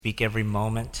speak every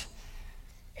moment.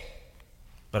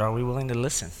 But are we willing to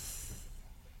listen?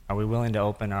 Are we willing to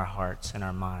open our hearts and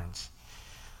our minds?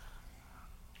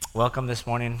 Welcome this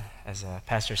morning. As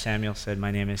Pastor Samuel said, my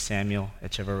name is Samuel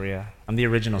Echeverria. I'm the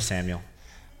original Samuel.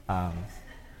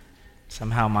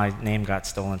 Somehow my name got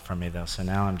stolen from me, though, so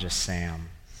now I'm just Sam.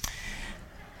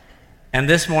 And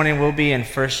this morning we'll be in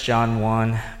 1 John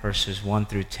 1, verses 1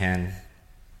 through 10.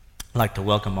 I'd like to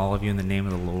welcome all of you in the name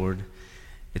of the Lord.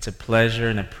 It's a pleasure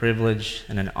and a privilege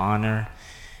and an honor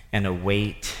and a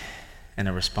weight and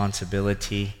a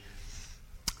responsibility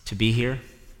to be here.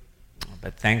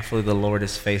 But thankfully the Lord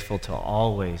is faithful to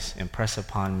always impress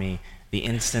upon me the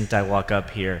instant I walk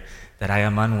up here that I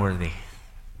am unworthy.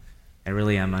 I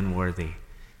really am unworthy.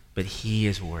 But He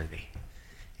is worthy.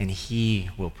 And He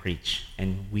will preach.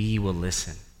 And we will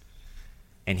listen.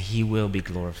 And He will be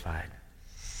glorified.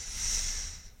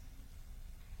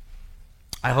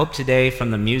 I hope today from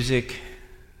the music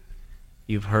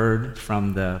you've heard,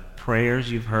 from the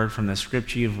prayers you've heard, from the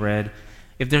scripture you've read,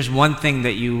 if there's one thing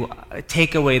that you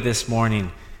take away this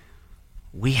morning,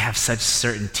 we have such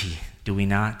certainty, do we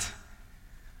not?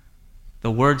 The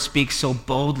Word speaks so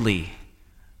boldly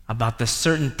about the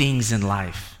certain things in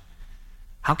life.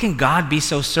 How can God be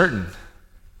so certain?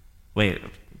 Wait,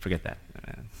 forget that.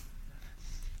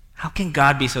 How can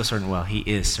God be so certain? Well, He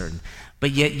is certain. But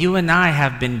yet you and I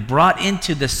have been brought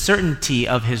into the certainty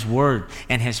of His Word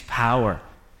and His power.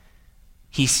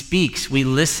 He speaks, we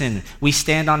listen, we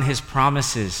stand on His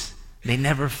promises. They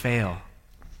never fail.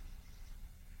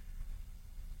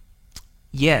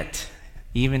 Yet,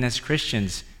 even as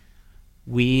Christians,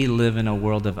 we live in a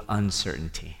world of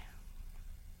uncertainty.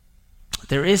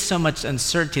 There is so much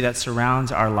uncertainty that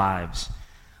surrounds our lives.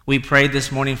 We prayed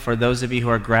this morning for those of you who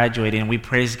are graduating, and we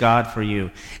praise God for you.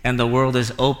 And the world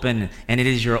is open, and it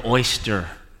is your oyster.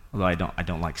 Although I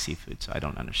don't like seafood, so I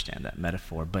don't understand that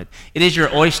metaphor. But it is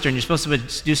your oyster, and you're supposed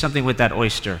to do something with that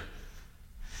oyster.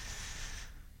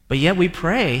 But yet we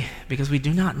pray because we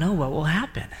do not know what will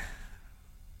happen.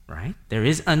 Right? There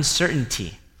is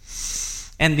uncertainty.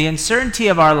 And the uncertainty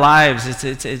of our lives,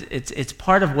 it's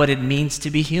part of what it means to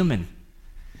be human.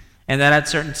 And that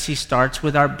uncertainty starts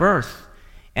with our birth.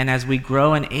 And as we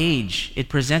grow and age, it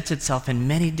presents itself in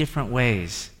many different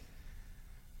ways.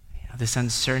 This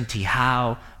uncertainty,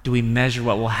 how do we measure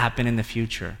what will happen in the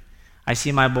future? I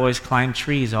see my boys climb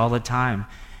trees all the time.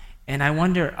 And I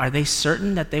wonder, are they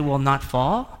certain that they will not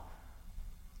fall?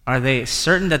 Are they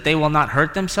certain that they will not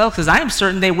hurt themselves? Because I am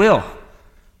certain they will.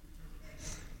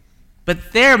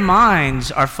 But their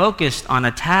minds are focused on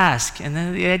a task, and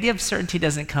then the idea of certainty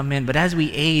doesn't come in. But as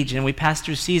we age and we pass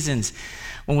through seasons,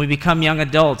 when we become young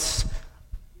adults,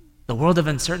 the world of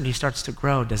uncertainty starts to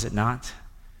grow, does it not?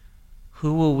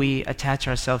 Who will we attach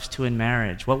ourselves to in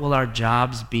marriage? What will our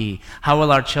jobs be? How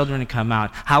will our children come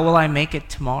out? How will I make it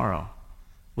tomorrow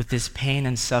with this pain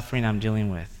and suffering I'm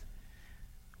dealing with?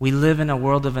 We live in a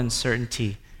world of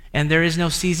uncertainty, and there is no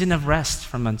season of rest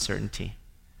from uncertainty.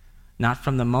 Not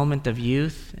from the moment of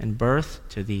youth and birth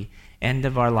to the end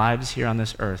of our lives here on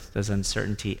this earth does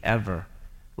uncertainty ever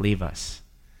leave us.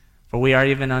 For we are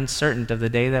even uncertain of the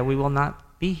day that we will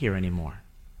not be here anymore.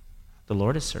 The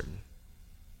Lord is certain,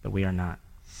 but we are not.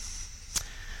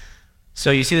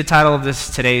 So you see the title of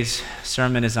today's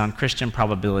sermon is on Christian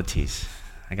probabilities.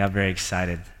 I got very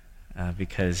excited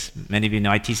because many of you know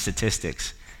I teach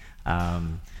statistics.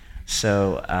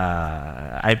 So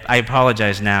I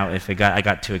apologize now if I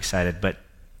got too excited, but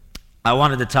I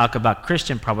wanted to talk about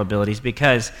Christian probabilities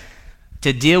because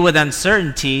to deal with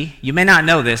uncertainty, you may not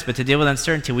know this, but to deal with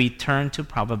uncertainty, we turn to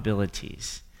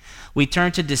probabilities. We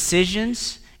turn to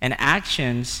decisions and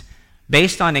actions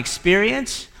based on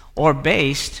experience or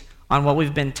based on what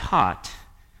we've been taught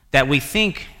that we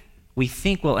think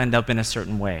will end up in a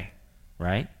certain way,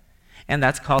 right? And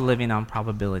that's called living on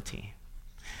probability.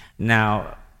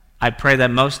 Now, I pray that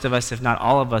most of us, if not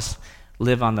all of us,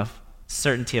 live on the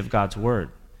certainty of God's Word.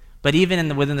 But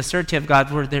even within the certainty of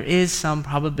God's Word, there is some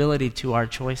probability to our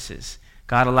choices.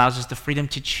 God allows us the freedom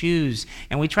to choose,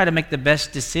 and we try to make the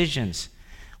best decisions.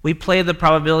 We play the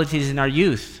probabilities in our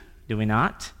youth, do we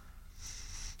not?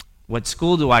 What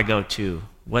school do I go to?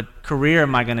 What career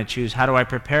am I going to choose? How do I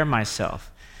prepare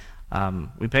myself?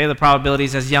 We play the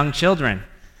probabilities as young children.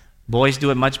 Boys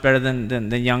do it much better than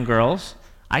young girls.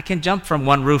 I can jump from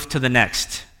one roof to the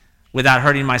next without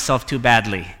hurting myself too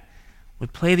badly. We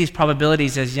play these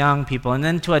probabilities as young people. And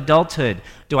then to adulthood,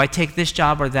 do I take this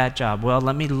job or that job? Well,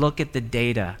 let me look at the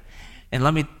data, and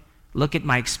let me look at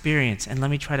my experience, and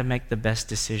let me try to make the best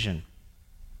decision.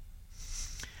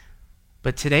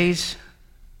 But today's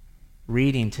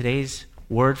reading, today's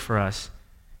word for us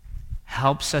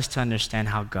helps us to understand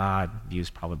how God views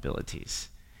probabilities,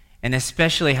 and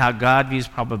especially how God views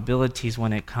probabilities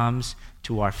when it comes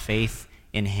to our faith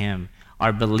in him,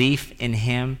 our belief in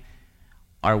him,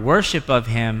 our worship of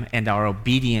him, and our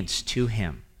obedience to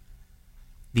him.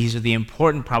 These are the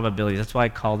important probabilities. That's why I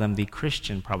call them the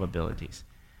Christian probabilities.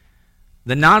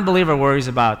 The non-believer worries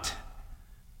about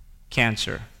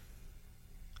cancer,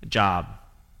 a job,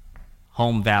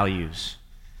 home values,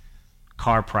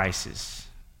 car prices,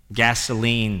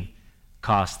 gasoline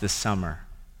costs this summer.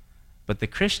 But the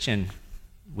Christian,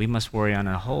 we must worry on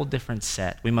a whole different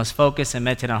set. We must focus and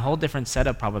meditate on a whole different set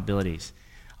of probabilities,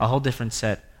 a whole different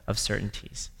set of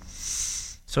certainties.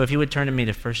 So if you would turn to me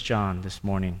to 1 John this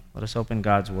morning, let us open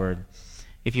God's word.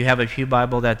 If you have a pew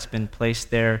Bible that's been placed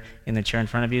there in the chair in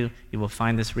front of you, you will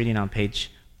find this reading on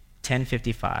page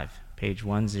 1055, page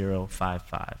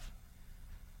 1055.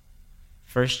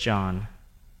 1 John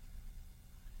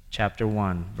chapter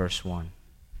 1, verse 1.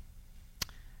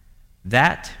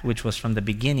 That which was from the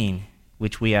beginning,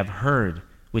 which we have heard,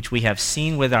 which we have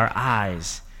seen with our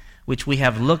eyes, which we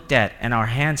have looked at and our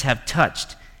hands have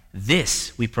touched,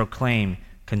 this we proclaim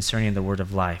concerning the word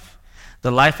of life.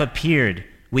 The life appeared,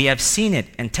 we have seen it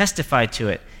and testified to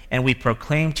it, and we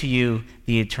proclaim to you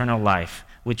the eternal life,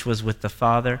 which was with the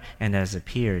Father and has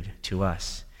appeared to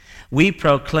us. We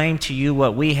proclaim to you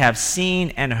what we have seen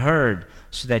and heard,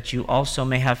 so that you also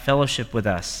may have fellowship with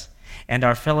us. And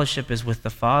our fellowship is with the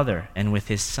Father and with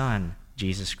his Son,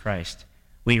 Jesus Christ.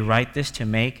 We write this to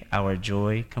make our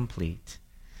joy complete.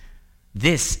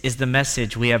 This is the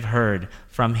message we have heard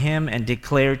from him and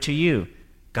declare to you.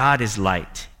 God is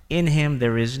light. In him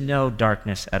there is no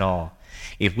darkness at all.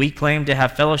 If we claim to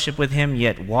have fellowship with him,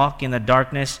 yet walk in the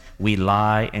darkness, we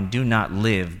lie and do not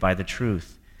live by the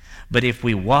truth. But if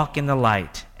we walk in the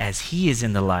light, as he is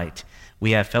in the light,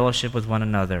 we have fellowship with one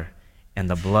another, and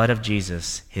the blood of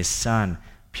Jesus, his Son,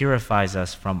 purifies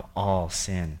us from all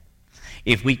sin.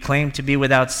 If we claim to be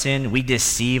without sin, we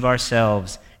deceive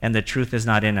ourselves, and the truth is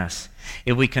not in us.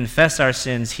 If we confess our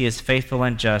sins, he is faithful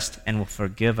and just and will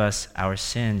forgive us our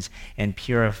sins and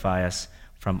purify us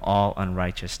from all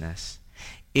unrighteousness.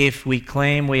 If we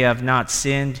claim we have not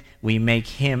sinned, we make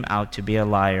him out to be a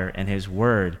liar, and his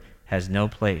word has no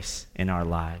place in our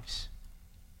lives.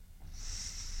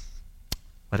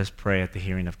 Let us pray at the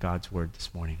hearing of God's word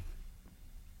this morning.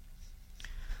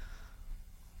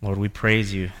 Lord, we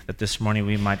praise you that this morning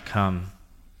we might come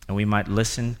and we might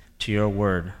listen to your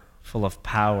word full of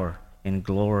power and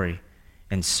glory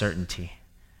and certainty.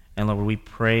 And Lord, we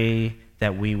pray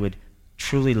that we would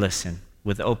truly listen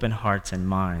with open hearts and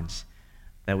minds,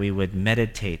 that we would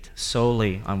meditate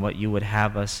solely on what you would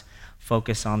have us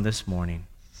focus on this morning.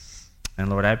 And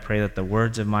Lord, I pray that the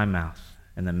words of my mouth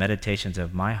and the meditations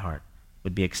of my heart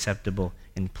would be acceptable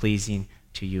and pleasing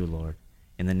to you, Lord.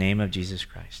 In the name of Jesus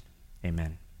Christ,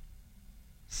 amen.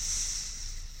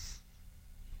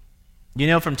 You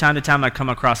know, from time to time I come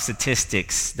across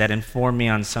statistics that inform me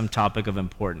on some topic of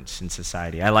importance in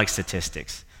society. I like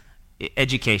statistics.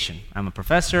 Education. I'm a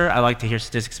professor. I like to hear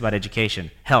statistics about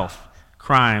education, health,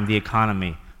 crime, the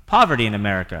economy, poverty in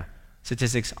America,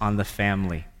 statistics on the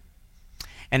family.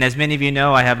 And as many of you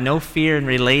know, I have no fear in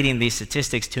relating these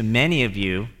statistics to many of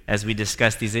you as we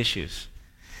discuss these issues.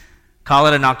 Call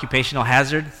it an occupational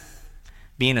hazard,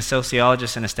 being a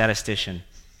sociologist and a statistician.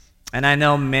 And I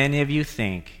know many of you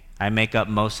think I make up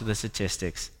most of the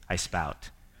statistics I spout.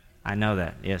 I know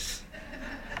that, yes.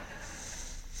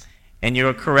 And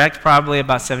you're correct probably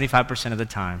about 75% of the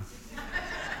time.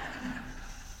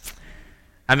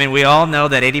 I mean, we all know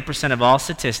that 80% of all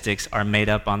statistics are made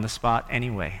up on the spot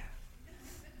anyway.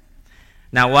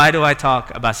 Now, why do I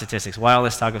talk about statistics? Why all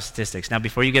this talk of statistics? Now,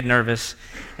 before you get nervous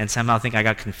and somehow think I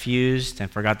got confused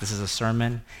and forgot this is a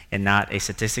sermon and not a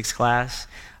statistics class,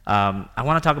 I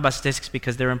want to talk about statistics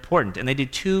because they're important, and they do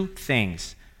two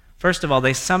things. First of all,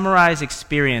 they summarize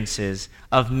experiences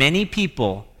of many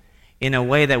people in a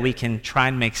way that we can try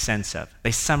and make sense of.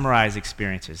 They summarize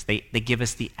experiences. They give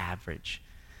us the average.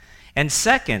 And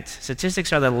second,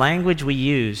 statistics are the language we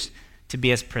use to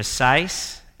be as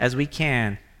precise as we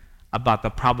can about the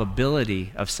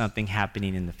probability of something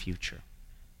happening in the future.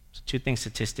 So two things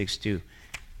statistics do.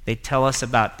 They tell us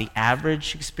about the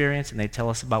average experience, and they tell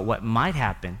us about what might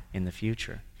happen in the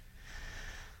future.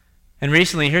 And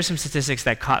recently, here's some statistics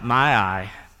that caught my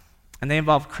eye, and they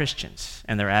involve Christians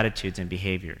and their attitudes and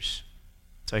behaviors.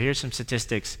 So here's some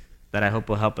statistics that I hope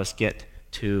will help us get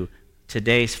to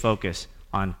today's focus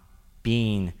on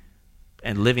being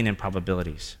and living in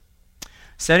probabilities.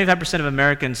 75% of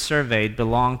Americans surveyed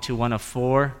belong to one of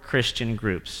four Christian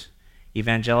groups: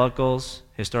 evangelicals,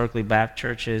 historically Baptist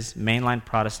churches, mainline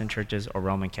Protestant churches, or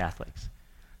Roman Catholics.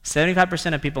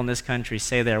 75% of people in this country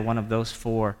say they're one of those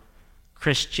 4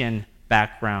 Christian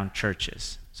background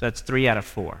churches. So that's 3 out of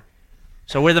 4.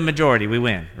 So we're the majority. We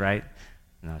win, right?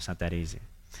 No, it's not that easy.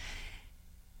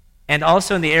 And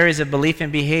also in the areas of belief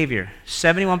and behavior,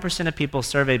 71% of people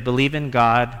surveyed believe in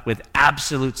God with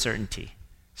absolute certainty.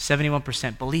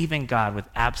 71% believe in God with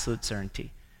absolute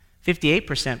certainty.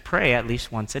 58% pray at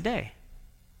least once a day.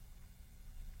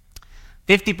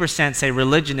 50% say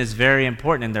religion is very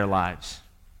important in their lives.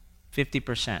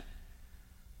 50%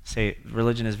 say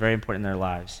religion is very important in their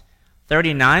lives.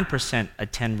 39%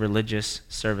 attend religious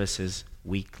services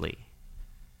weekly.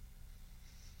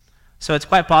 So it's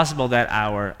quite possible that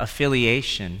our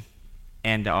affiliation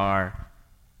and our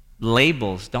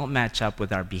labels don't match up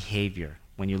with our behavior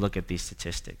when you look at these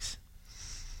statistics.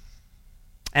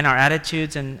 And our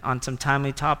attitudes on some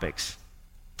timely topics.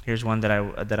 Here's one that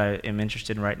I am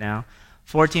interested in right now.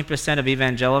 14% of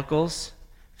evangelicals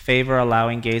favor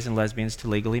allowing gays and lesbians to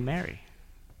legally marry.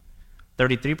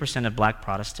 33% of black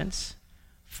Protestants.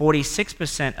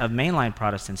 46% of mainline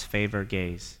Protestants favor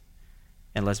gays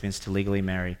and lesbians to legally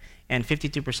marry. And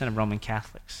 52% of Roman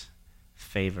Catholics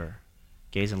favor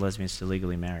gays and lesbians to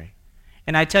legally marry.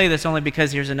 And I tell you this only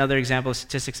because here's another example of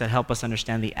statistics that help us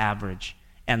understand the average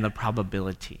and the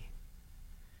probability.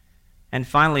 And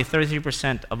finally,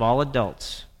 33% of all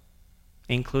adults,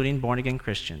 including born-again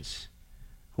Christians,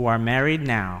 who are married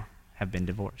now have been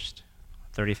divorced.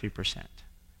 33%.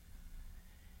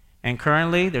 And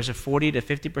currently, there's a 40 to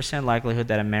 50% likelihood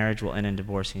that a marriage will end in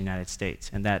divorce in the United States.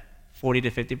 And that 40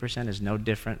 to 50% is no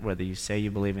different whether you say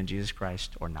you believe in Jesus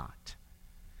Christ or not.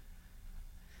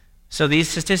 So these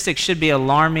statistics should be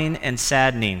alarming and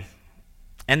saddening.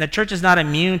 And the church is not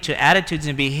immune to attitudes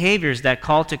and behaviors that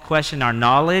call to question our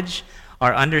knowledge,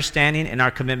 our understanding, and our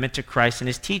commitment to Christ and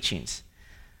his teachings.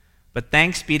 But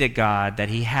thanks be to God that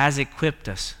he has equipped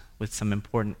us with some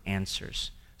important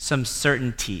answers, some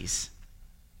certainties.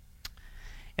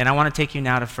 And I want to take you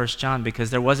now to 1 John because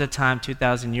there was a time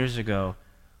 2,000 years ago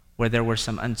where there were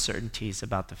some uncertainties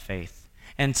about the faith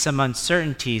and some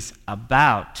uncertainties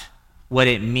about what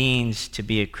it means to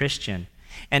be a Christian.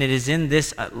 And it is in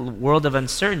this world of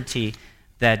uncertainty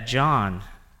that John,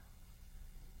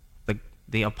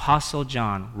 the Apostle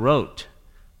John, wrote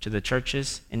to the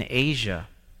churches in Asia.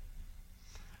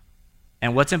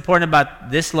 And what's important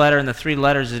about this letter and the 3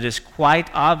 letters, it is quite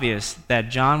obvious that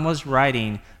John was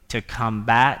writing to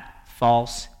combat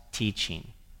false teaching.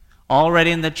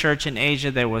 Already in the church in Asia,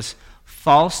 there was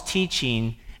false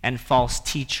teaching and false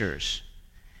teachers,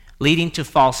 leading to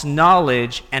false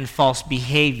knowledge and false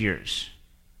behaviors.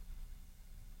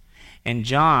 And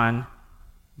John,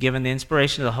 given the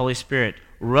inspiration of the Holy Spirit,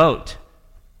 wrote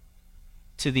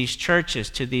to these churches,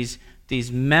 to these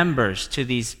members, to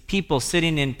these people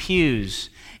sitting in pews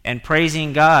and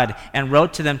praising God, and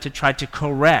wrote to them to try to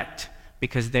correct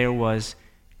because there was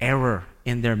error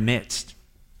in their midst.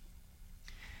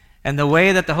 And the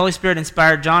way that the Holy Spirit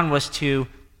inspired John was to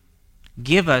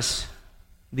give us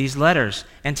these letters.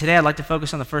 And today I'd like to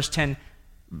focus on the first 10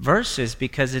 verses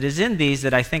because it is in these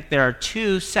that I think there are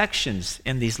 2 sections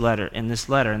in this letter, in this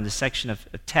section of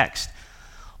text.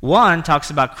 One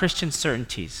talks about Christian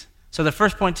certainties. So the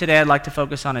first point today I'd like to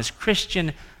focus on is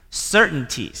Christian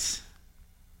certainties,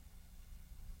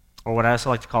 or what I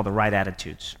also like to call the right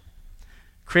attitudes.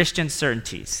 Christian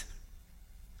certainties.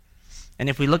 And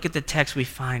if we look at the text, we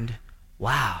find,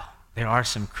 wow, there are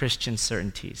some Christian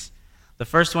certainties. The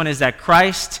first one is that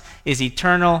Christ is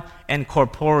eternal and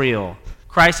corporeal.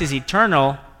 Christ is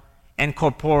eternal and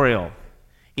corporeal.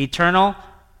 Eternal,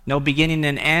 no beginning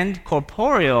and end.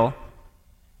 Corporeal,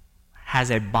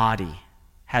 has a body,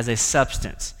 has a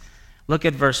substance. Look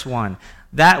at verse 1.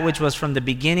 That which was from the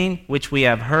beginning, which we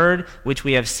have heard, which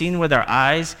we have seen with our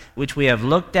eyes, which we have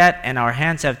looked at, and our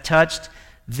hands have touched,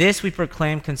 this we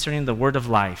proclaim concerning the word of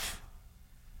life.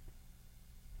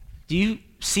 Do you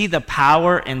see the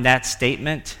power in that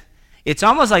statement? It's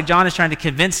almost like John is trying to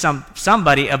convince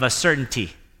somebody of a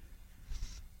certainty.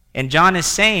 And John is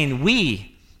saying,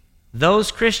 we,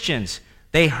 those Christians,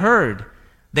 they heard,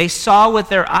 they saw with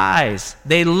their eyes,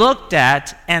 they looked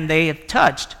at, and they have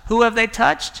touched. Who have they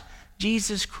touched?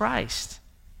 Jesus Christ.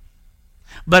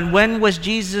 But when was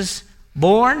Jesus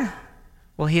born?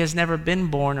 Well, he has never been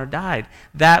born or died.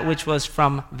 That which was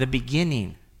from the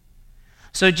beginning.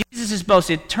 So Jesus is both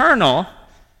eternal,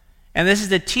 and this is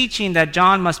the teaching that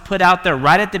John must put out there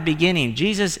right at the beginning.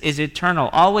 Jesus is eternal,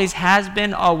 always has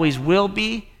been, always will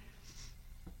be.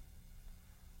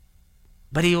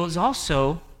 But he was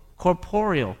also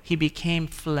corporeal. He became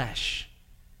flesh.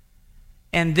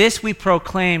 And this we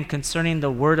proclaim concerning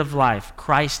the word of life,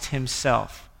 Christ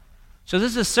himself. So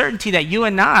this is a certainty that you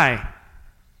and I,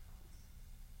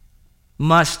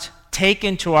 must take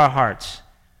into our hearts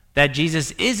that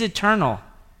Jesus is eternal,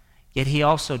 yet he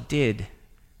also did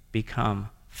become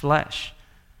flesh.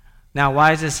 Now,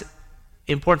 why is this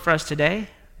important for us today?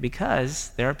 Because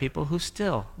there are people who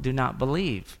still do not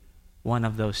believe one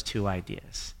of those two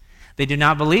ideas. They do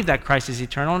not believe that Christ is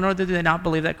eternal, nor do they not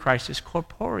believe that Christ is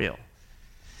corporeal.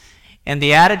 And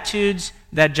the attitudes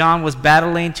that John was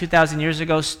battling 2,000 years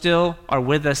ago still are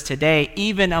with us today,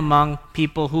 even among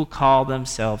people who call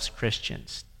themselves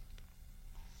Christians.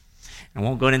 I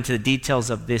won't go into the details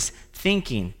of this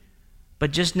thinking, but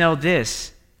just know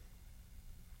this.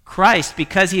 Christ,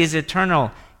 because he is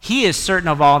eternal, he is certain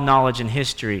of all knowledge in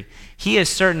history. He is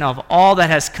certain of all that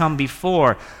has come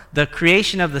before. The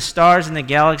creation of the stars and the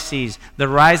galaxies, the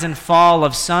rise and fall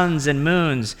of suns and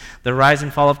moons, the rise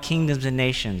and fall of kingdoms and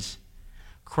nations.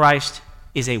 Christ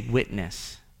is a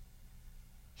witness.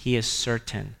 He is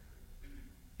certain.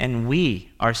 And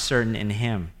we are certain in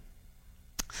him.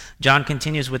 John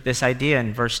continues with this idea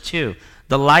in verse 2.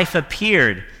 The life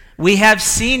appeared. We have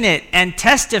seen it and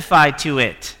testified to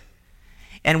it.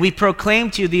 And we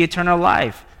proclaim to you the eternal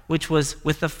life, which was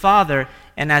with the Father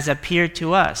and has appeared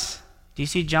to us. Do you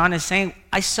see John is saying,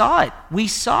 I saw it. We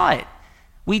saw it.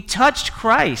 We touched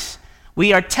Christ.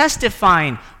 We are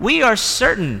testifying. We are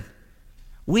certain.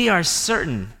 We are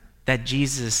certain that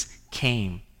Jesus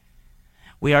came.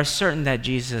 We are certain that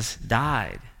Jesus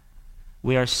died.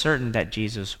 We are certain that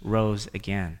Jesus rose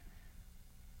again.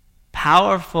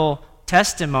 Powerful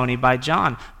testimony by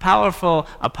John, powerful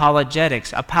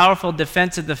apologetics, a powerful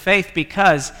defense of the faith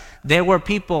because there were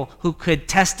people who could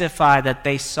testify that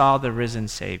they saw the risen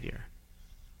Savior.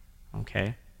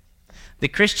 Okay? The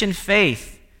Christian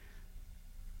faith,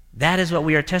 that is what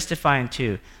we are testifying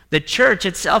to. The church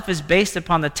itself is based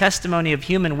upon the testimony of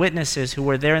human witnesses who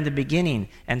were there in the beginning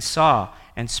and saw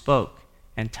and spoke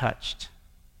and touched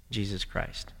Jesus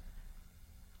Christ.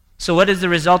 So what is the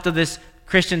result of this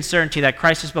Christian certainty that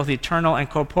Christ is both eternal and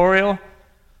corporeal?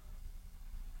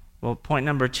 Well, point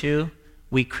number 2,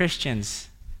 we Christians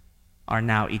are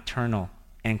now eternal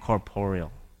and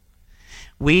corporeal.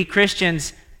 We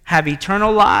Christians have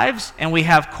eternal lives and we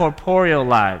have corporeal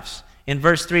lives. In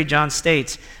verse 3, John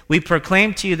states, we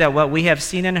proclaim to you that what we have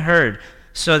seen and heard,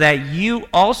 so that you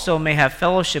also may have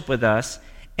fellowship with us,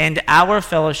 and our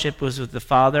fellowship was with the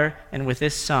Father and with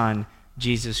his Son,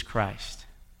 Jesus Christ.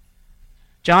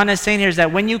 John is saying here is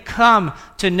that when you come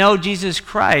to know Jesus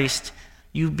Christ,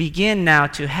 you begin now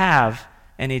to have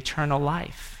an eternal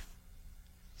life.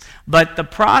 But the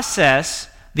process,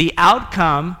 the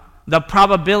outcome, the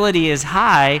probability is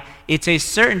high. It's a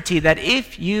certainty that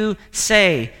if you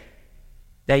say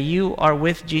that you are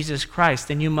with Jesus Christ,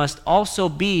 then you must also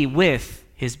be with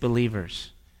his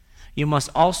believers. You must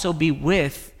also be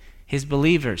with his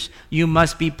believers. You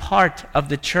must be part of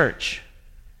the church.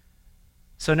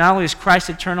 So not only is Christ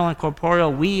eternal and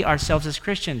corporeal, we ourselves as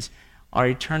Christians are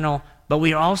eternal, but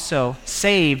we are also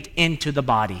saved into the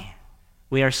body.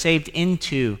 We are saved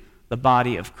into the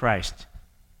body of Christ.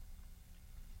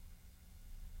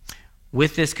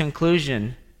 With this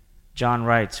conclusion, John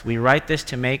writes, we write this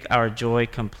to make our joy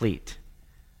complete.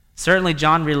 Certainly,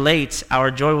 John relates our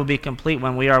joy will be complete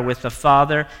when we are with the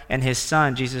Father and his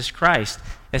Son, Jesus Christ,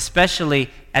 especially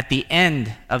at the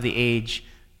end of the age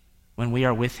when we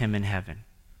are with him in heaven.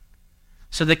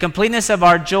 So the completeness of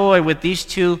our joy with these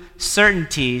two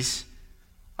certainties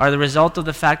are the result of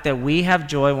the fact that we have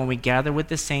joy when we gather with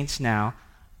the saints now,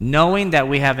 knowing that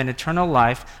we have an eternal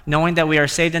life, knowing that we are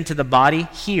saved into the body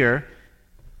here,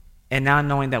 and now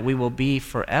knowing that we will be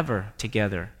forever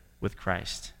together with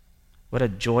Christ. What a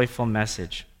joyful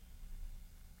message.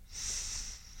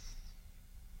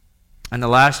 And the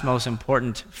last most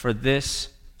important for this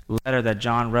letter that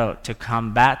John wrote to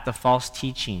combat the false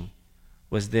teaching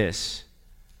was this: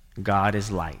 God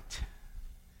is light.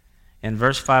 In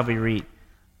verse 5 we read,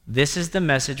 this is the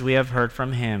message we have heard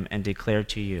from him and declared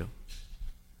to you.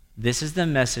 This is the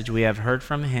message we have heard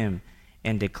from him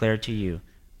and declared to you.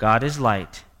 God is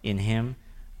light. In him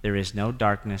there is no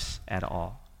darkness at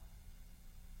all.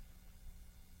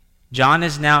 John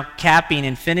is now capping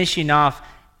and finishing off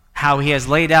how he has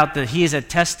laid out that he is a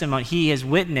testimony, he has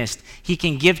witnessed. He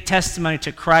can give testimony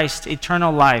to Christ's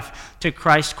eternal life, to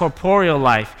Christ's corporeal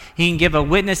life. He can give a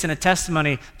witness and a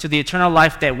testimony to the eternal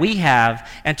life that we have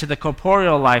and to the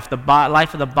corporeal life, the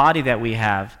life of the body that we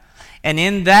have. And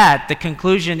in that, the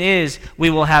conclusion is we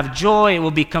will have joy. It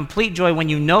will be complete joy when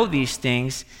you know these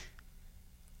things.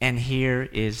 And here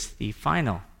is the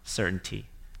final certainty.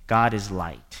 God is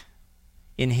light.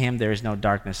 In him there is no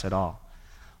darkness at all.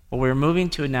 What we're moving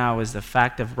to now is the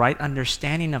fact of right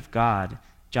understanding of God.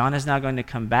 John is now going to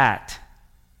combat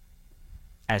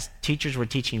as teachers were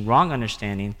teaching wrong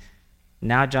understanding,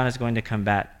 now John is going to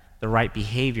combat the right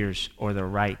behaviors or the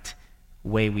right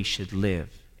way we should live.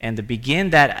 And to begin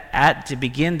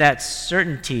that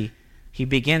certainty, he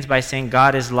begins by saying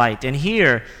God is light. And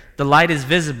here, the light is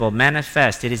visible,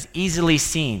 manifest. It is easily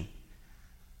seen.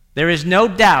 There is no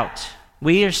doubt.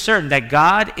 We are certain that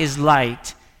God is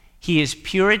light. He is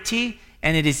purity,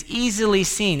 and it is easily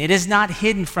seen. It is not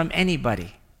hidden from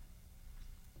anybody.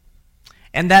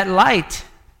 And that light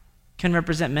can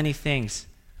represent many things.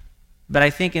 But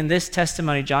I think in this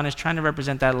testimony, John is trying to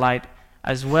represent that light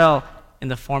as well in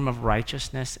the form of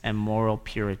righteousness and moral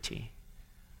purity.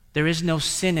 There is no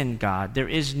sin in God. There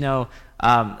is no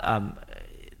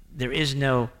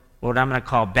what I'm going to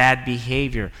call bad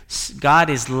behavior. God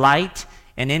is light,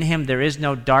 and in him there is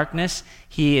no darkness.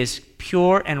 He is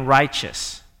pure and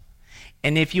righteous.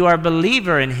 And if you are a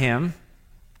believer in him,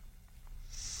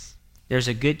 there's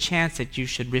a good chance that you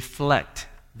should reflect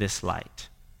this light.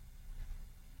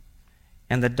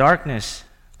 And the darkness,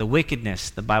 the wickedness,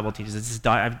 the Bible teaches, this is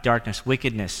darkness,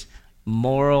 wickedness,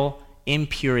 moral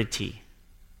impurity.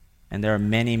 And there are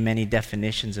many, many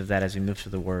definitions of that as we move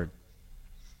through the word.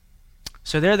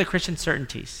 So there are the Christian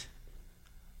certainties.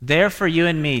 There for you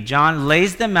and me. John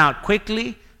lays them out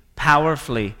quickly,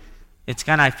 powerfully. It's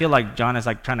kind of, I feel like John is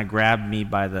like trying to grab me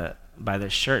by the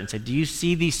shirt and say, do you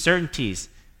see these certainties?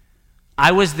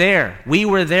 I was there. We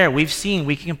were there. We've seen.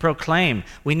 We can proclaim.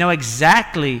 We know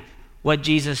exactly what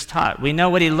Jesus taught. We know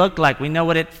what he looked like. We know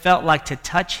what it felt like to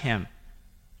touch him.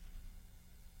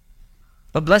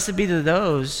 But blessed be to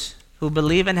those who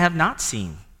believe and have not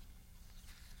seen.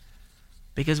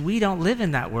 Because we don't live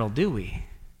in that world, do we?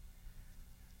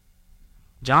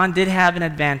 John did have an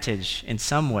advantage in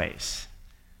some ways,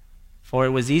 for it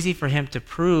was easy for him to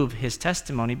prove his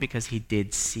testimony because he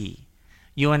did see.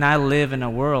 You and I live in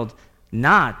a world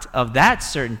not of that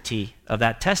certainty, of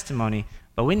that testimony,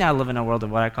 but we now live in a world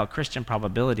of what I call Christian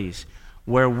probabilities,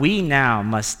 where we now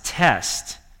must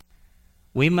test.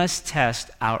 We must test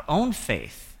our own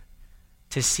faith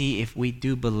to see if we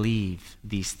do believe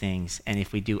these things and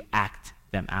if we do act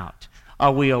them out.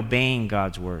 Are we obeying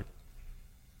God's word?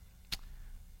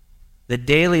 The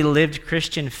daily lived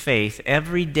Christian faith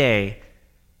every day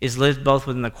is lived both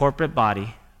within the corporate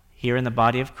body, here in the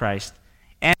body of Christ,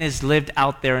 and is lived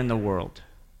out there in the world,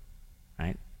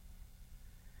 right?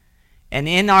 And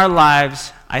in our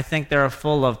lives, I think they are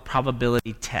full of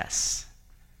probability tests.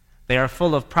 They are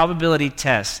full of probability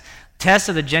tests. Tests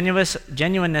of the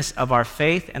genuineness of our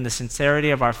faith and the sincerity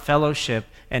of our fellowship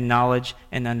and knowledge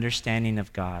and understanding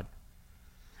of God.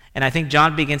 And I think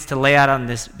John begins to lay out on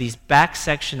these back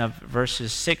section of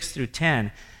verses 6 through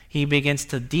 10, he begins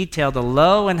to detail the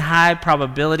low and high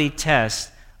probability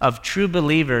tests of true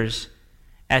believers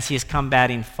as he is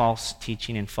combating false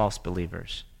teaching and false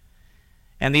believers.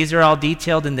 And these are all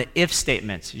detailed in the if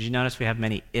statements. Did you notice we have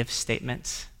many if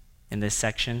statements in this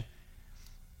section?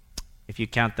 If you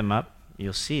count them up,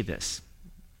 you'll see this.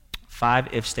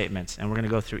 5 if statements, and we're going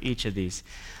to go through each of these.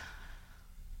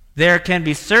 There can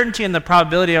be certainty in the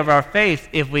probability of our faith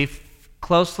if we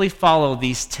closely follow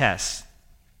these tests.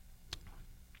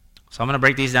 So I'm going to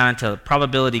break these down into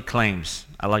probability claims.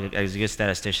 I like, as a good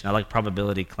statistician, I like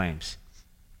probability claims.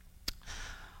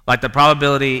 Like the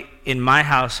probability in my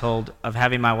household of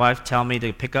having my wife tell me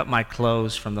to pick up my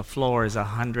clothes from the floor is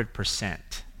 100%.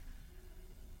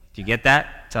 Do you get that?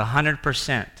 It's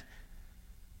 100%.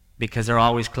 Because there are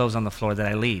always clothes on the floor that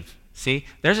I leave. See?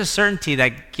 There's a certainty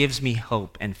that gives me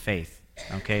hope and faith,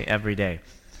 okay, every day.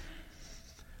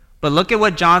 But look at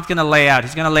what John's going to lay out.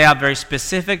 He's going to lay out very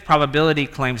specific probability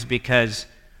claims because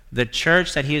the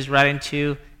church that he is writing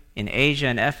to in Asia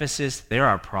and Ephesus, there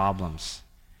are problems.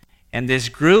 And this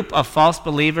group of false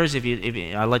believers,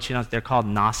 I'll let you know, they're called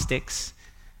Gnostics.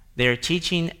 They're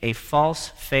teaching a false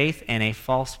faith and a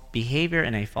false behavior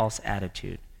and a false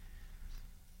attitude.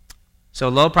 So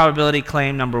low probability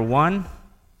claim number 1,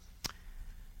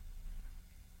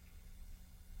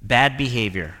 bad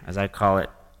behavior, as I call it.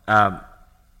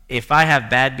 If I have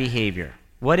bad behavior,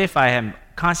 what if I am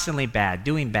constantly bad,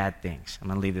 doing bad things? I'm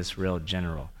going to leave this real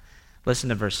general. Listen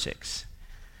to verse 6.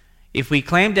 If we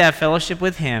claim to have fellowship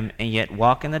with him and yet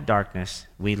walk in the darkness,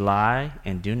 we lie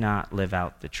and do not live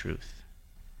out the truth.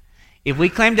 If we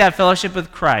claim to have fellowship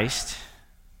with Christ,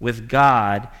 with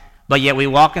God, but yet we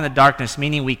walk in the darkness,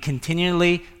 meaning we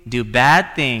continually do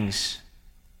bad things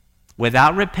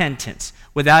without repentance,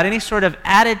 without any sort of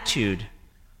attitude,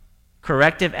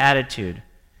 corrective attitude,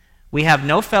 we have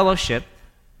no fellowship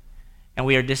and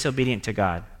we are disobedient to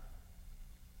God.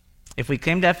 If we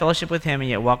claim to have fellowship with him and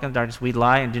yet walk in the darkness, we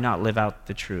lie and do not live out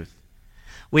the truth.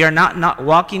 We are not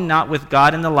walking not with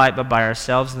God in the light, but by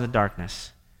ourselves in the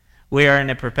darkness. We are in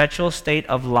a perpetual state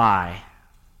of lie.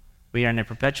 We are in a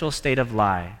perpetual state of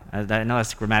lie. I know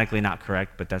that's grammatically not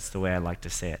correct, but that's the way I like to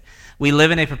say it. We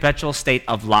live in a perpetual state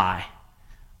of lie.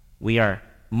 We are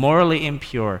morally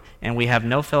impure, and we have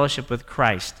no fellowship with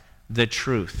Christ, the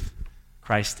truth.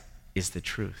 Christ is the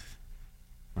truth,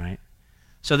 right?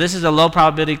 So this is a low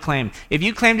probability claim. If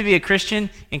you claim to be a Christian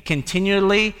and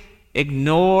continually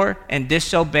ignore and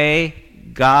disobey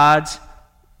God's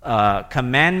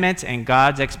commandments and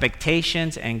God's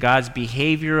expectations and God's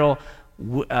behavioral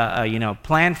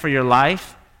plan for your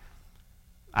life,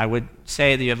 I would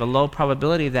say that you have a low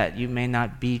probability that you may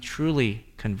not be truly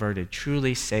converted,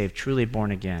 truly saved, truly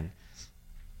born again.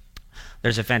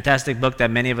 There's a fantastic book that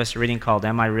many of us are reading called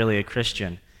Am I Really a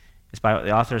Christian? It's by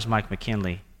the author is Mike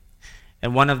McKinley.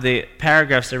 And one of the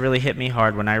paragraphs that really hit me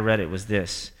hard when I read it was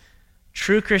this: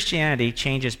 true Christianity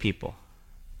changes people.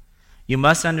 You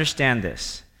must understand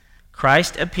this.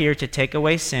 Christ appeared to take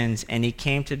away sins, and he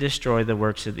came to destroy the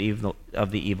works of the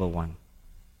evil one.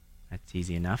 That's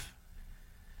easy enough.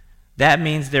 That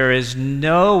means there is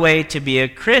no way to be a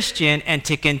Christian and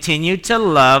to continue to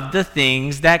love the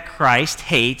things that Christ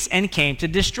hates and came to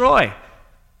destroy.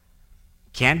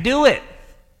 Can't do it.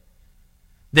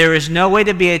 There is no way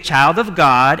to be a child of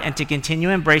God and to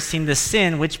continue embracing the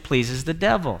sin which pleases the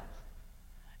devil.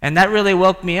 And that really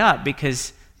woke me up,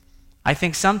 because I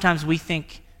think sometimes we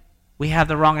think we have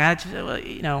the wrong attitude,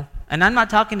 and I'm not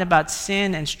talking about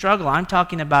sin and struggle. I'm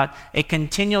talking about a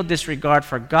continual disregard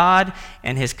for God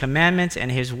and his commandments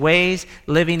and his ways,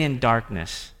 living in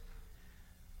darkness.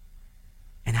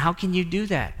 And how can you do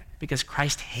that? Because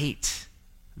Christ hates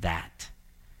that.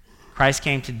 Christ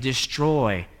came to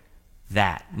destroy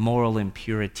that moral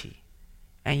impurity.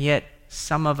 And yet,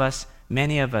 some of us,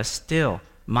 many of us still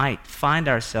might find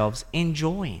ourselves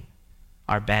enjoying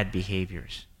our bad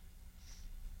behaviors.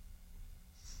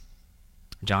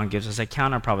 John gives us a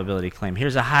counter probability claim.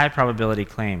 Here's a high probability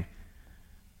claim.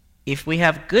 If we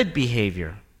have good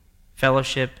behavior,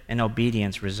 fellowship and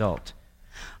obedience result.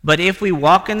 But if we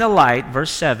walk in the light, verse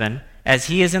 7, as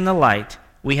he is in the light,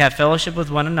 we have fellowship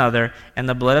with one another, and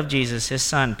the blood of Jesus, his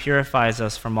Son, purifies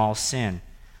us from all sin.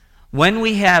 When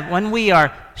we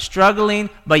are struggling,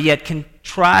 but yet can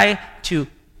try to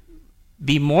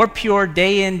be more pure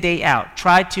day in, day out,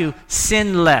 try to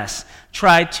sin less,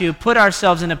 try to put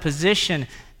ourselves in a position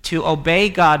to obey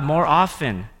God more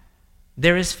often,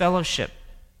 there is fellowship.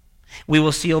 We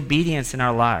will see obedience in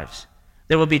our lives.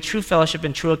 There will be true fellowship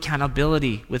and true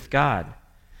accountability with God.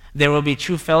 There will be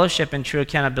true fellowship and true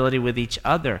accountability with each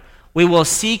other. We will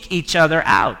seek each other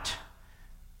out.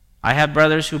 I have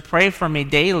brothers who pray for me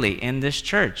daily in this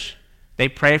church. They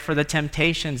pray for the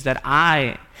temptations that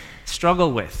I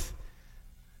struggle with.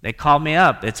 They call me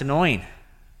up. It's annoying.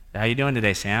 How you doing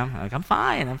today, Sam? I'm like, I'm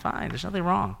fine. There's nothing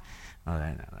wrong. Oh,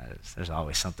 I know, there's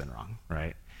always something wrong,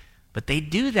 right? But they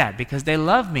do that because they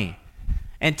love me.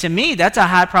 And to me, that's a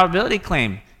high probability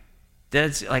claim.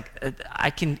 That's like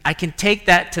I can take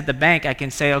that to the bank. I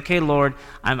can say, okay, Lord,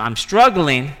 I'm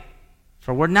struggling,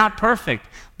 for we're not perfect,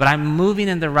 but I'm moving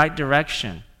in the right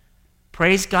direction.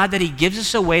 Praise God that he gives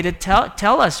us a way to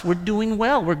tell us we're doing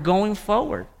well, we're going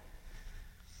forward.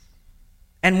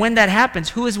 And when that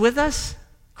happens, who is with us?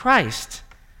 Christ.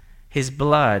 His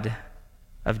blood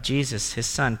of Jesus, his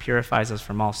Son, purifies us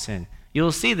from all sin.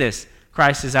 You'll see this.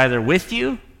 Christ is either with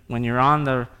you when you're on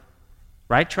the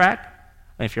right track,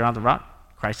 or if you're on the wrong,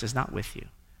 Christ is not with you.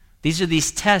 These are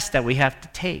these tests that we have to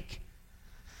take.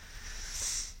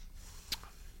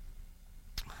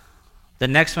 The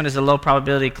next one is a low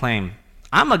probability claim.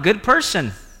 I'm a good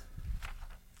person.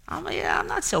 I'm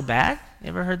not so bad. You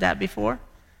ever heard that before?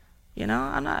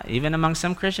 I'm not, even among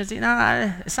some Christians,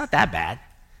 it's not that bad.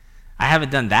 I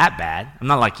haven't done that bad. I'm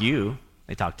not like you.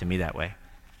 They talk to me that way,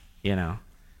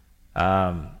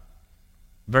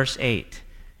 Verse 8,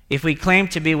 if we claim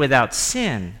to be without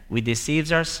sin, we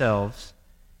deceive ourselves,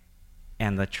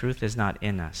 and the truth is not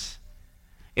in us.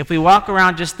 If we walk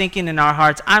around just thinking in our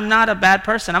hearts, I'm not a bad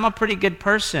person, I'm a pretty good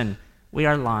person, we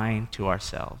are lying to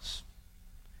ourselves.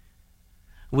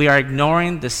 We are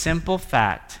ignoring the simple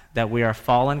fact that we are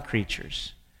fallen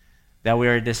creatures, that we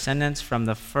are descendants from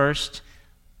the first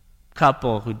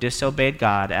couple who disobeyed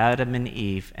God, Adam and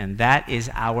Eve, and that is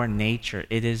our nature.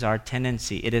 It is our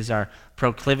tendency. It is our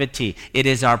proclivity. It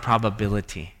is our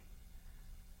probability.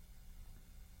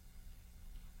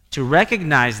 To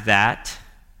recognize that,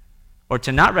 or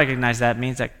to not recognize that,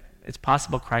 means that it's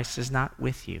possible Christ is not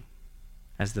with you,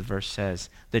 as the verse says.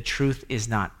 The truth is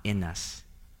not in us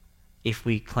if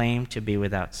we claim to be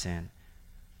without sin.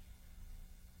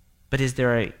 But is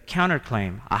there a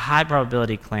counterclaim, a high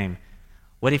probability claim?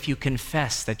 What if you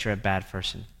confess that you're a bad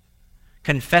person?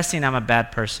 confessing I'm a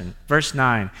bad person. Verse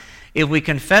 9, if we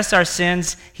confess our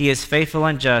sins, he is faithful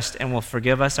and just and will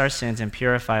forgive us our sins and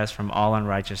purify us from all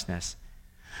unrighteousness.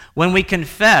 When we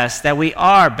confess that we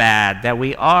are bad, that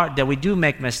we do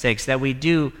make mistakes, that we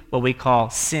do what we call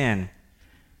sin,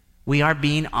 we are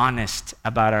being honest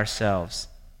about ourselves.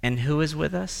 And who is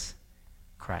with us?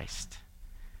 Christ.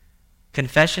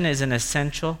 Confession is an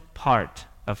essential part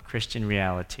of Christian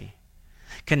reality.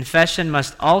 Confession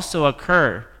must also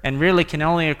occur, and really can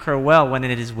only occur well when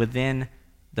it is within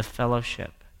the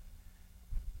fellowship.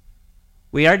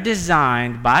 We are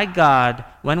designed by God,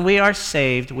 when we are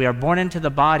saved, we are born into the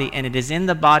body, and it is in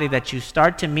the body that you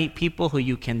start to meet people who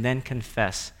you can then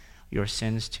confess your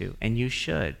sins to, and you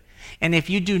should. And if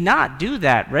you do not do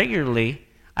that regularly,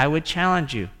 I would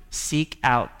challenge you, seek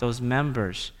out those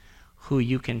members who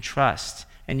you can trust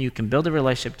and you can build a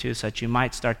relationship to, so that you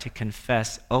might start to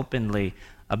confess openly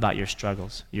about your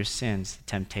struggles, your sins,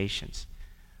 temptations,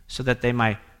 so that they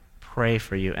might pray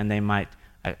for you and they might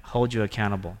hold you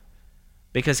accountable.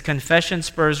 Because confession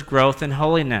spurs growth in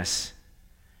holiness.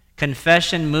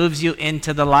 Confession moves you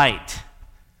into the light.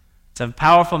 It's a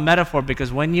powerful metaphor,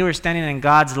 because when you are standing in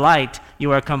God's light,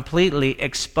 you are completely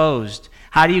exposed.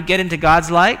 How do you get into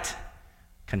God's light?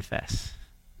 Confess.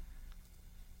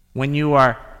 When you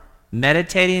are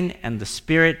meditating and the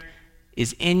Spirit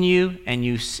is in you, and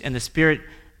the Spirit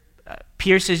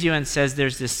pierces you and says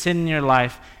there's this sin in your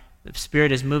life, the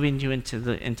Spirit is moving you into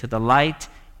the light,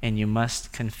 and you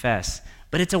must confess.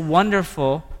 But it's a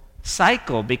wonderful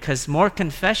cycle, because more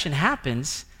confession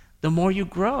happens, the more you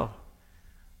grow.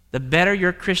 The better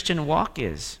your Christian walk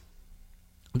is,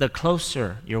 the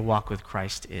closer your walk with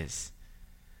Christ is.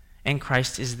 And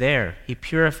Christ is there. He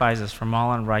purifies us from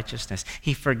all unrighteousness.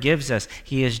 He forgives us.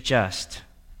 He is just.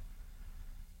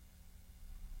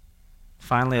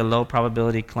 Finally, a low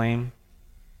probability claim.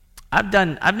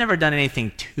 I've never done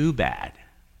anything too bad.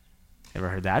 Ever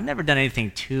heard that? I've never done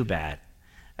anything too bad.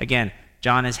 Again,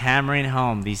 John is hammering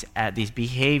home these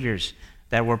behaviors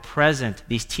that were present,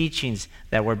 these teachings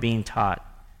that were being taught.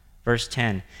 Verse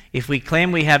 10, if we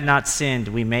claim we have not sinned,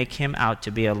 we make him out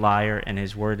to be a liar, and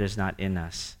his word is not in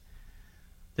us.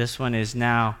 This one is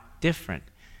now different.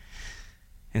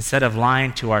 Instead of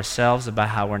lying to ourselves about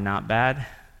how we're not bad,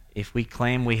 if we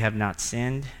claim we have not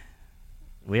sinned,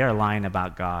 we are lying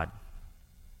about God.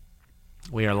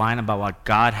 We are lying about what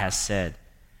God has said.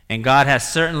 And God has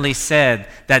certainly said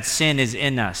that sin is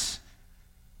in us.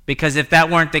 Because if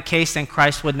that weren't the case, then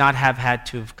Christ would not have had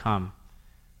to have come.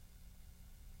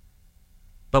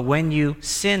 But when you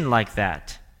sin like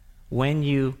that, when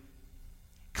you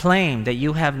claim that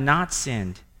you have not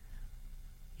sinned,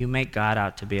 you make God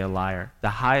out to be a liar, the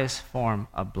highest form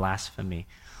of blasphemy.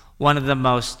 One of the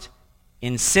most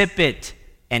insipid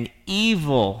and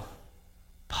evil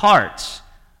parts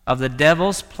of the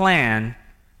devil's plan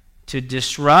to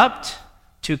disrupt,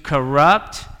 to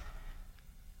corrupt,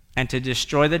 and to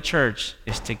destroy the church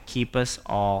is to keep us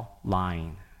all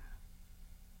lying.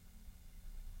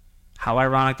 How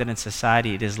ironic that in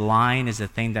society lying is a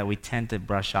thing that we tend to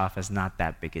brush off as not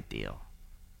that big a deal.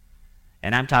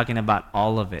 And I'm talking about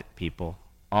all of it, people.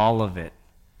 All of it.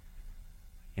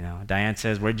 You know, Diane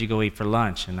says, where'd you go eat for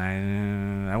lunch? And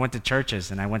I went to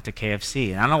churches, and I went to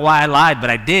KFC. And I don't know why I lied,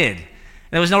 but I did.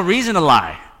 There was no reason to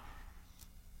lie.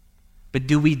 But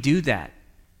do we do that?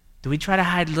 Do we try to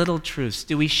hide little truths?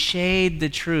 Do we shade the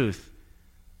truth?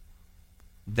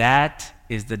 That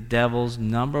is the devil's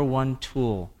number one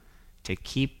tool to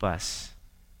keep us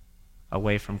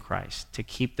away from Christ, to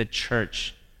keep the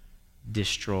church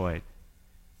destroyed.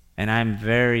 And I'm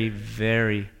very,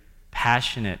 very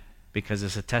passionate, because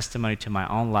it's a testimony to my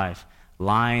own life.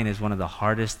 Lying is one of the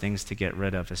hardest things to get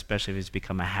rid of, especially if it's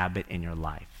become a habit in your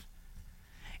life.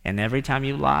 And every time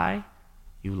you lie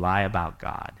about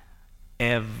God.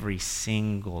 Every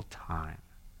single time.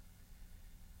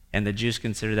 And the Jews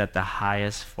consider that the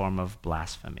highest form of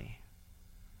blasphemy.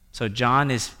 So John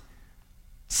is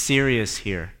serious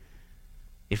here.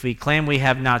 If we claim we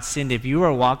have not sinned, if you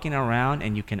are walking around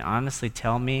and you can honestly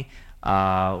tell me,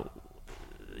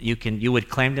 you would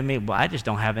claim to me, well, I just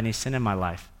don't have any sin in my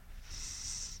life.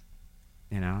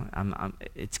 You know,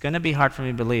 it's going to be hard for me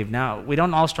to believe. Now, we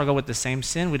don't all struggle with the same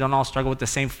sin. We don't all struggle with the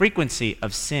same frequency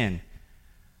of sin.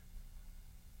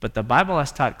 But the Bible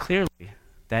has taught clearly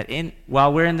that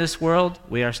while we're in this world,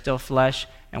 we are still flesh,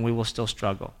 and we will still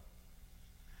struggle.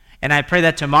 And I pray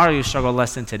that tomorrow you struggle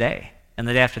less than today, and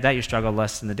the day after that you struggle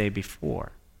less than the day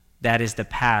before. That is the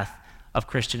path of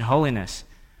Christian holiness.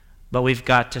 But we've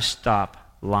got to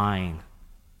stop lying.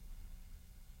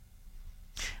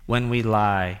 When we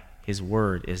lie, his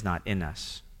word is not in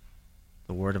us.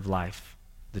 The word of life,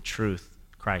 the truth,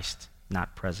 Christ,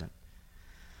 not present.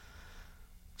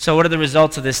 So what are the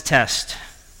results of this test?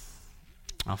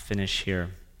 I'll finish here.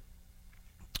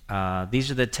 These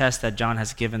are the tests that John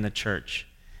has given the church.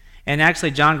 And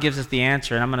actually, John gives us the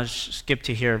answer, and I'm going to skip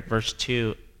to here, verse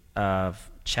 2 of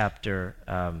chapter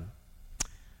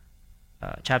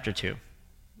 2,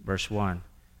 verse 1.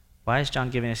 Why is John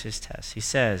giving us his test? He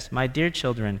says, "My dear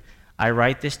children, I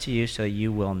write this to you so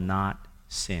you will not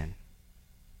sin.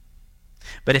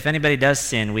 But if anybody does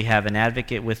sin, we have an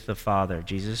advocate with the Father,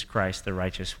 Jesus Christ, the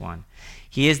righteous one.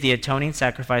 He is the atoning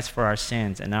sacrifice for our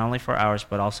sins, and not only for ours,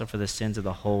 but also for the sins of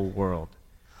the whole world.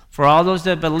 For all those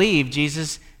that believe,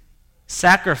 Jesus'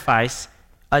 sacrifice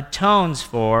atones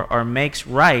for or makes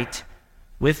right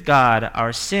with God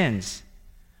our sins.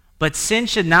 But sin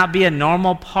should not be a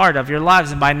normal part of your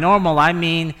lives. And by normal, I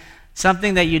mean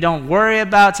something that you don't worry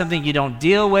about, something you don't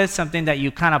deal with, something that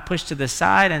you kind of push to the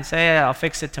side and say, I'll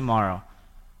fix it tomorrow.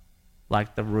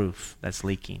 Like the roof that's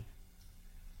leaking.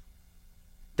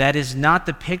 That is not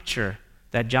the picture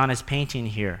that John is painting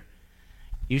here.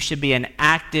 You should be an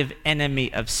active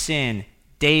enemy of sin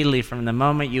daily from the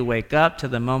moment you wake up to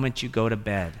the moment you go to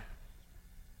bed.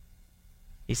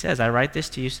 He says, I write this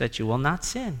to you so that you will not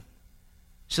sin,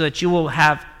 so that you will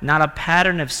have not a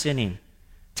pattern of sinning.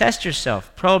 Test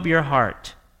yourself, probe your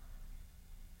heart.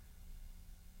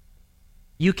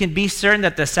 You can be certain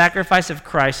that the sacrifice of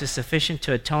Christ is sufficient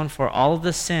to atone for all of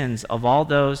the sins of all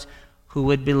those who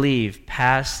would believe,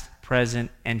 past,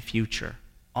 present, and future.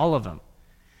 All of them.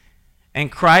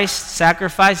 And Christ's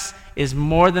sacrifice is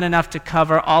more than enough to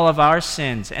cover all of our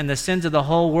sins and the sins of the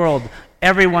whole world,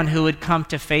 everyone who would come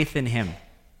to faith in him.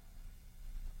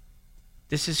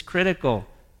 This is critical,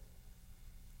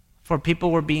 for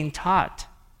people were being taught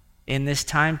in this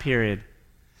time period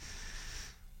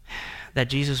that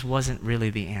Jesus wasn't really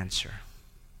the answer.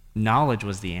 Knowledge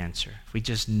was the answer. If we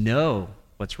just know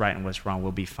what's right and what's wrong,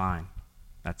 we'll be fine.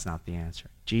 That's not the answer.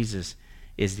 Jesus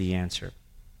is the answer.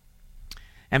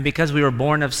 And because we were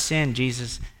born of sin,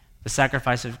 Jesus, the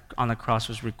sacrifice on the cross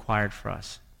was required for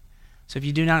us. So if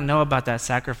you do not know about that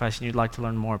sacrifice and you'd like to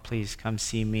learn more, please come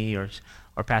see me or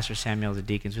Pastor Samuel, the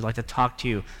deacons. We'd like to talk to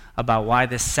you about why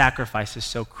this sacrifice is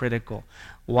so critical,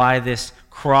 why this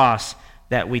cross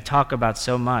that we talk about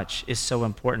so much is so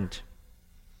important.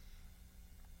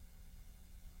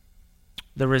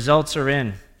 The results are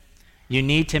in. You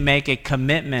need to make a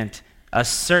commitment, a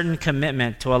certain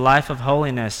commitment to a life of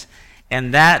holiness,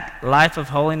 and that life of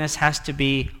holiness has to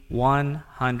be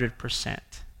 100%.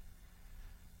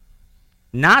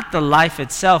 Not the life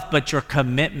itself, but your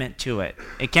commitment to it.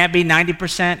 It can't be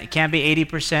 90%, it can't be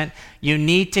 80%. You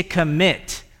need to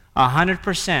commit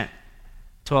 100%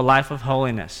 to a life of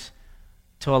holiness,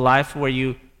 to a life where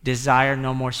you desire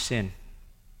no more sin.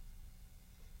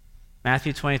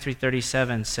 Matthew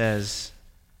 23:37 says,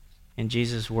 in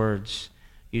Jesus' words,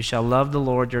 you shall love the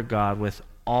Lord your God with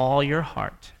all your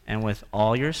heart and with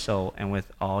all your soul and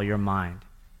with all your mind.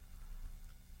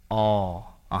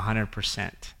 All,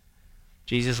 100%.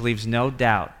 Jesus leaves no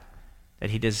doubt that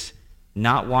he does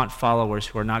not want followers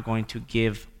who are not going to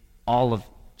give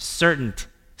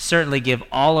certainly give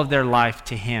all of their life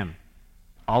to him.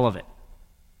 All of it.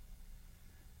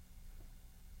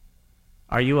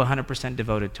 Are you 100%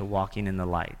 devoted to walking in the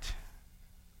light?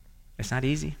 It's not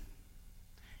easy.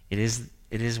 It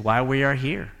is why we are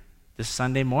here this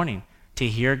Sunday morning, to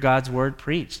hear God's word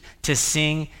preached, to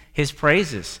sing his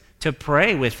praises, to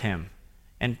pray with him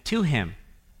and to him.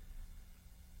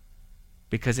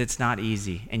 Because it's not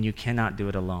easy and you cannot do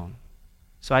it alone.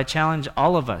 So I challenge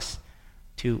all of us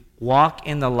to walk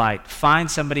in the light.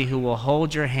 Find somebody who will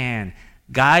hold your hand.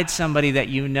 Guide somebody that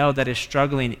you know that is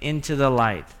struggling into the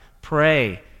light.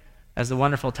 Pray, as the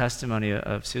wonderful testimony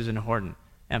of Susan Horton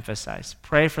emphasized.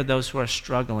 Pray for those who are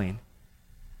struggling.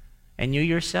 And you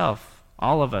yourself,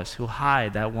 all of us who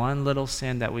hide that one little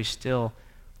sin that we still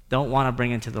don't want to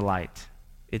bring into the light.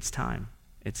 It's time.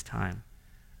 It's time.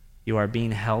 You are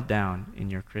being held down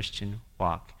in your Christian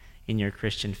walk, in your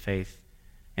Christian faith.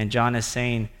 And John is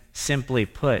saying, simply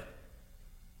put,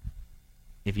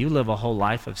 if you live a whole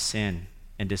life of sin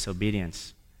and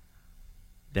disobedience,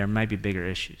 there might be bigger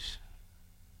issues.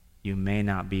 You may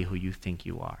not be who you think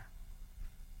you are.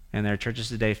 And there are churches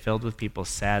today filled with people,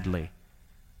 sadly.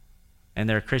 And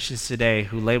there are Christians today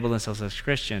who label themselves as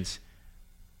Christians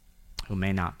who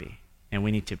may not be. And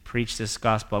we need to preach this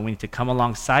gospel. And we need to come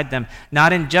alongside them,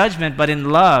 not in judgment, but in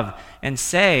love, and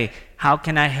say, how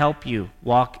can I help you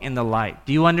walk in the light?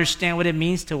 Do you understand what it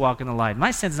means to walk in the light?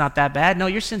 My sin's not that bad. No,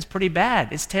 your sin's pretty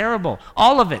bad. It's terrible.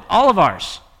 All of it, all of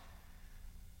ours.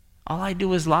 All I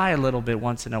do is lie a little bit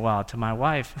once in a while to my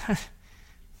wife.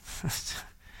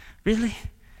 Really?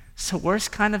 It's the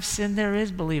worst kind of sin there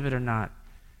is, believe it or not.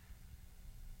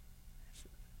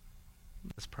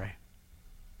 Let's pray.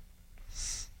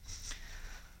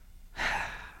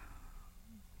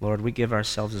 Lord, we give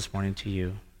ourselves this morning to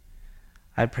you.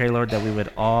 I pray, Lord, that we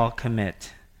would all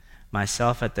commit,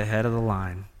 myself at the head of the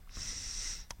line,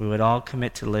 we would all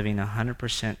commit to living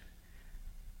 100%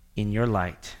 in your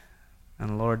light.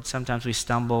 And Lord, sometimes we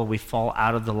stumble, we fall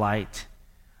out of the light.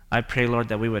 I pray, Lord,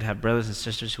 that we would have brothers and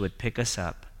sisters who would pick us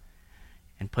up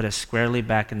and put us squarely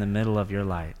back in the middle of your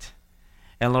light.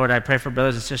 And Lord, I pray for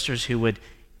brothers and sisters who would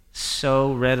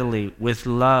so readily, with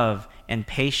love and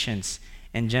patience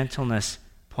and gentleness,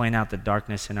 point out the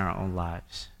darkness in our own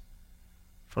lives.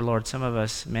 For Lord, some of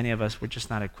us, many of us, we're just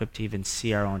not equipped to even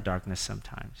see our own darkness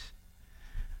sometimes.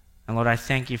 And Lord, I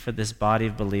thank you for this body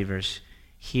of believers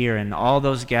here and all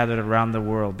those gathered around the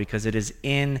world, because it is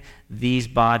in these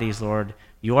bodies, Lord,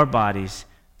 your bodies,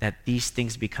 that these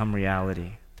things become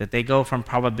reality, that they go from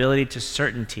probability to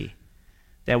certainty,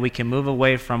 that we can move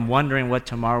away from wondering what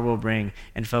tomorrow will bring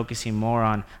and focusing more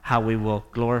on how we will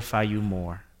glorify you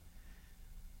more.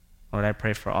 Lord, I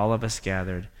pray for all of us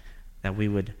gathered that we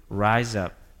would rise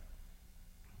up,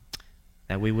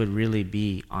 that we would really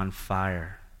be on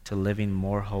fire to living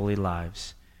more holy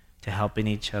lives, to helping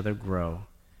each other grow,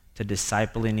 to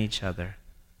discipling each other,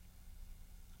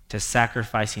 to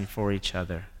sacrificing for each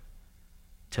other,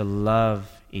 to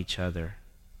love each other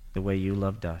the way you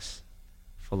loved us,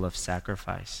 full of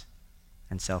sacrifice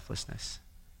and selflessness.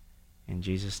 In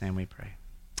Jesus' name we pray.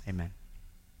 Amen.